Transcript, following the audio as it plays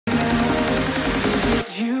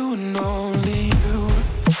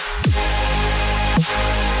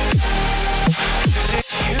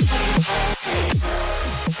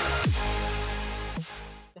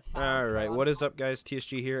What is up, guys?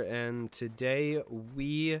 TSG here, and today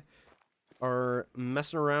we are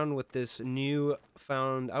messing around with this new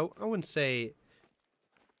found, I wouldn't say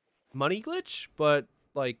money glitch, but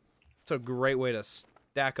like it's a great way to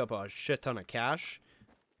stack up a shit ton of cash.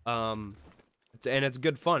 And it's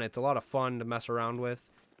good fun. It's a lot of fun to mess around with.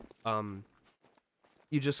 You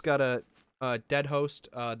just gotta dead host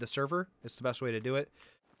the server. It's the best way to do it.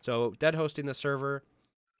 So dead hosting the server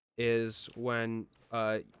is when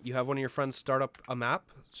you have one of your friends start up a map.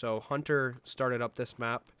 So Hunter started up this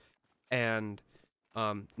map, and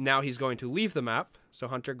now he's going to leave the map. So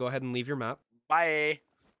Hunter, go ahead and leave your map. Bye.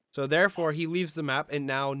 So therefore, he leaves the map, and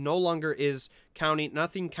now no longer is counting.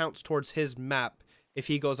 Nothing counts towards his map if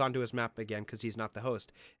he goes onto his map again, because he's not the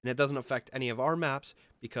host. And it doesn't affect any of our maps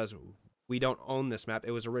because we don't own this map.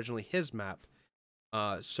 It was originally his map.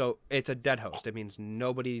 So it's a dead host. It means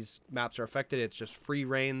nobody's maps are affected. It's just free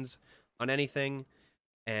reigns on anything.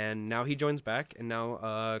 And now he joins back. And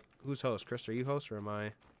now, who's host? Chris, are you host or am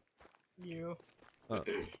I? You.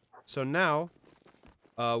 So now,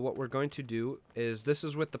 what we're going to do is, this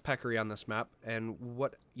is with the peccary on this map. And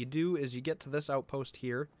what you do is you get to this outpost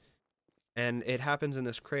here. And it happens in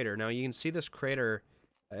this crater. Now you can see this crater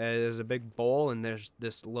is a big bowl, and there's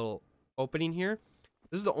this little opening here.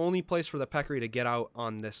 This is the only place for the peccary to get out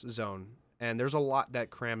on this zone. And there's a lot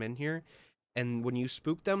that cram in here. And when you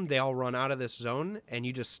spook them, they all run out of this zone, and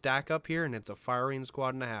you just stack up here, and it's a firing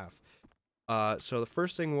squad and a half. So the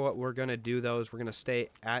first thing what we're going to do, though, is we're going to stay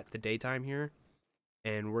at the daytime here.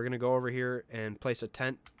 And we're going to go over here and place a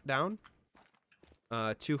tent down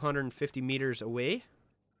 250 meters away.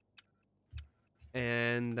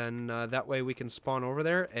 And then that way we can spawn over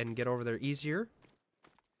there and get over there easier.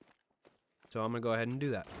 So I'm going to go ahead and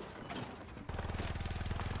do that.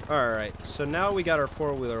 Alright, so now we got our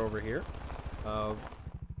four-wheeler over here.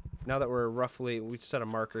 Now that we're roughly, we set a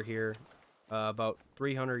marker here, about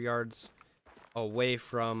 300 yards away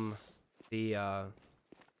from the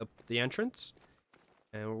entrance.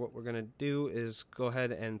 And what we're going to do is go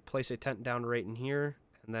ahead and place a tent down right in here.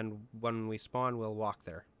 And then when we spawn, we'll walk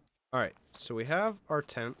there. Alright, so we have our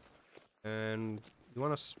tent, and you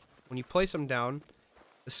want to, when you place them down,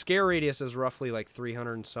 the scare radius is roughly like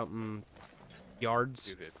 300 and something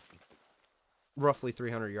yards. Roughly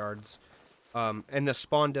 300 yards. And the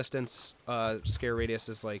spawn distance, scare radius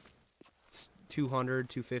is like 200,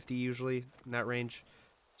 250 usually, in that range.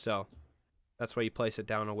 So, that's why you place it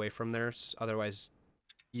down away from there. Otherwise,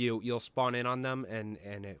 you'll spawn in on them, and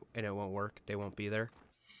it won't work. They won't be there.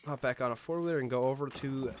 Hop back on a four-wheeler and go over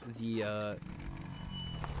to the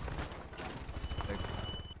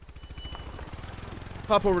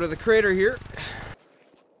hop over to the crater here.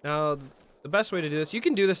 Now, the best way to do this, you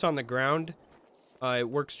can do this on the ground. It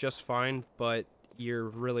works just fine, but you're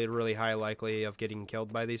really, really high likely of getting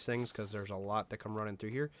killed by these things because there's a lot that come running through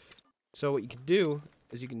here. So what you can do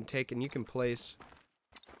is you can take and you can place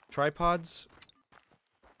tripods.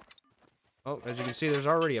 Oh, as you can see, there's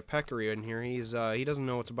already a peccary in here. He doesn't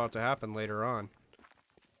know what's about to happen later on.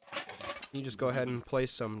 You just go ahead and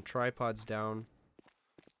place some tripods down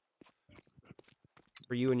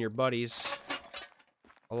for you and your buddies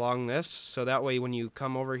along this, so that way when you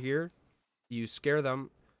come over here, you scare them.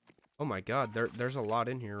 Oh my god, there's a lot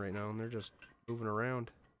in here right now, and they're just moving around.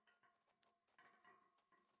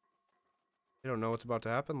 They don't know what's about to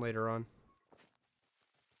happen later on.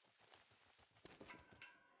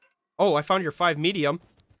 Oh, I found your 5 medium.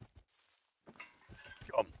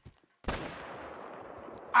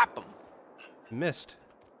 Pop him. Missed.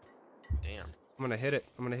 Damn. I'm gonna hit it.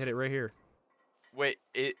 I'm gonna hit it right here. Wait,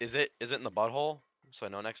 is it in the butthole? So I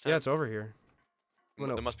know next time. Yeah, it's over here.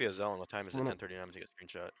 There must be a zone. What time is it? 10:39. I'm gonna take a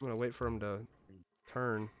screenshot. I'm gonna wait for him to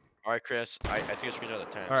turn. All right, Chris. I think a screenshot of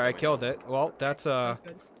the tent. All right, I killed it. Well, that's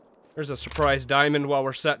there's a surprise diamond while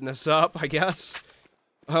we're setting this up, I guess.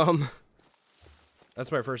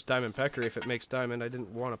 That's my first diamond peccary. If it makes diamond, I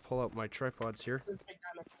didn't want to pull out my tripods here.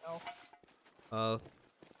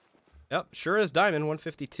 Yep, sure is diamond.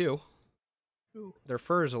 152. Ooh. Their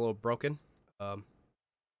fur is a little broken. Yeah,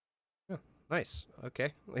 nice.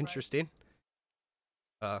 Okay, interesting.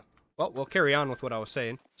 Well, we'll carry on with what I was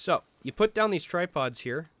saying. So, you put down these tripods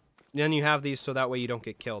here, then you have these so that way you don't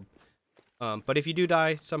get killed. But if you do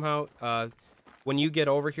die somehow, when you get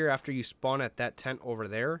over here after you spawn at that tent over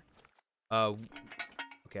there,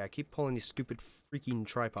 okay, I keep pulling these stupid freaking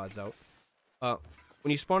tripods out.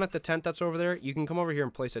 When you spawn at the tent that's over there, you can come over here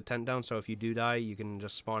and place a tent down, so if you do die, you can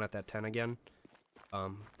just spawn at that tent again.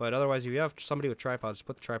 But otherwise, if you have somebody with tripods,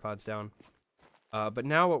 put the tripods down. But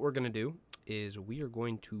now what we're going to do is we are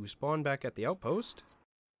going to spawn back at the outpost.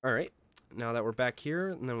 Alright, now that we're back here,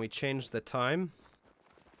 and then we change the time.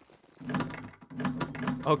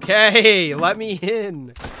 Okay, let me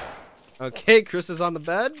in. Okay, Chris is on the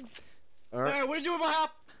bed. All right. Hey, what are you doing with my house?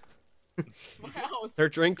 My house. Their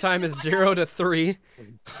drink time is 0 to 3.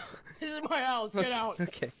 This is my house. Get out.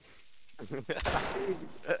 Okay.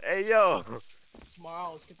 Hey yo. It's my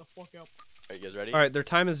house. Get the fuck out. Are you guys ready? All right, their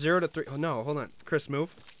time is 0 to 3. Oh no, hold on. Chris,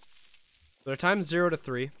 move. Their time is 0 to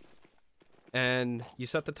 3. And you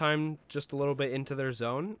set the time just a little bit into their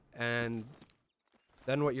zone, and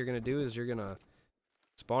then what you're gonna do is you're gonna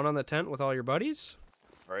spawn on the tent with all your buddies,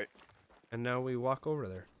 Right. and now we walk over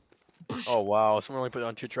there. Oh wow, someone only put it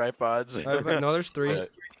on 2 tripods. No, there's 3. Yeah.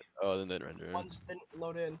 Oh, then they'd render. One just didn't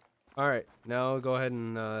load in. All right, now go ahead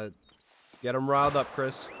and get them riled up,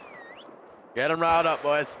 Chris. Get them riled up,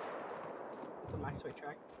 boys. The max weight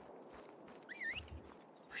track.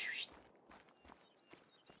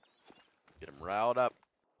 Get them riled up.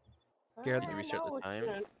 Garrett, Can you restart the it's time?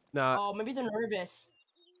 gonna- Nah, Oh, maybe they're nervous.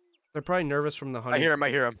 they're probably nervous from the honey. I hear him. I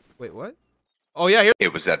hear him. Wait, what? Oh yeah, here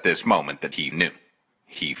It was at this moment that he knew.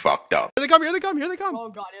 He fucked up. they come! Here they come! Here they come! Oh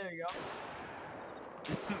god, there you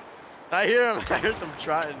go. I hear him. I heard some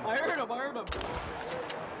trotting. I heard him. I heard him.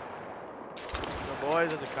 The boys,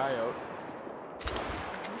 there's a coyote.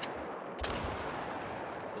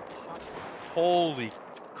 Holy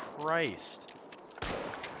Christ.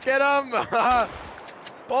 Get him!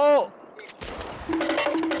 Bolt!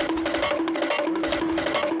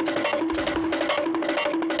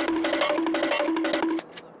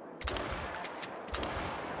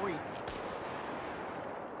 Oi.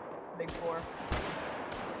 Big 4.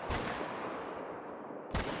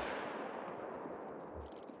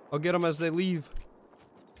 I'll get them as they leave.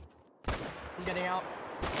 I'm getting out.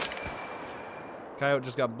 Coyote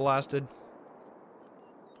just got blasted.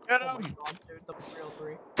 Get Oh my him! god, dude, the real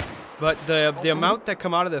 3. But the amount that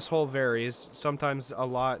come out of this hole varies. Sometimes a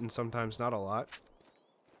lot and sometimes not a lot.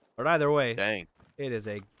 But either way, Dang. it is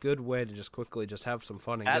a good way to just quickly just have some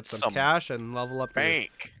fun and get That's some some cash and level up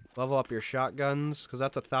Bank. your shotguns, because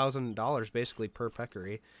that's $1,000 basically per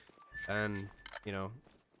peccary, and you know,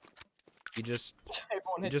 you just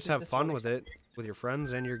have fun with it with your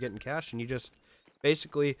friends, and you're getting cash, and you just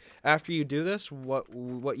basically, after you do this, what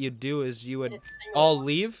you do is you would all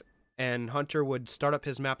leave, and Hunter would start up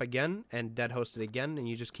his map again and dead host it again, and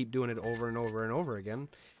you just keep doing it over and over and over again.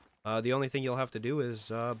 The only thing you'll have to do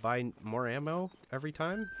is buy more ammo every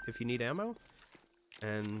time if you need ammo,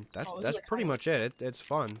 and that's pretty much it. It's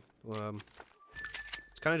fun.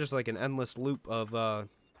 It's kind of just like an endless loop of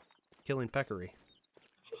killing peccary.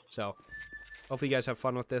 So hopefully you guys have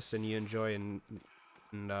fun with this and you enjoy and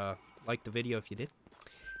like the video if you did.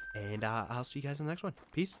 And I'll see you guys in the next one.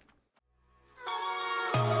 Peace.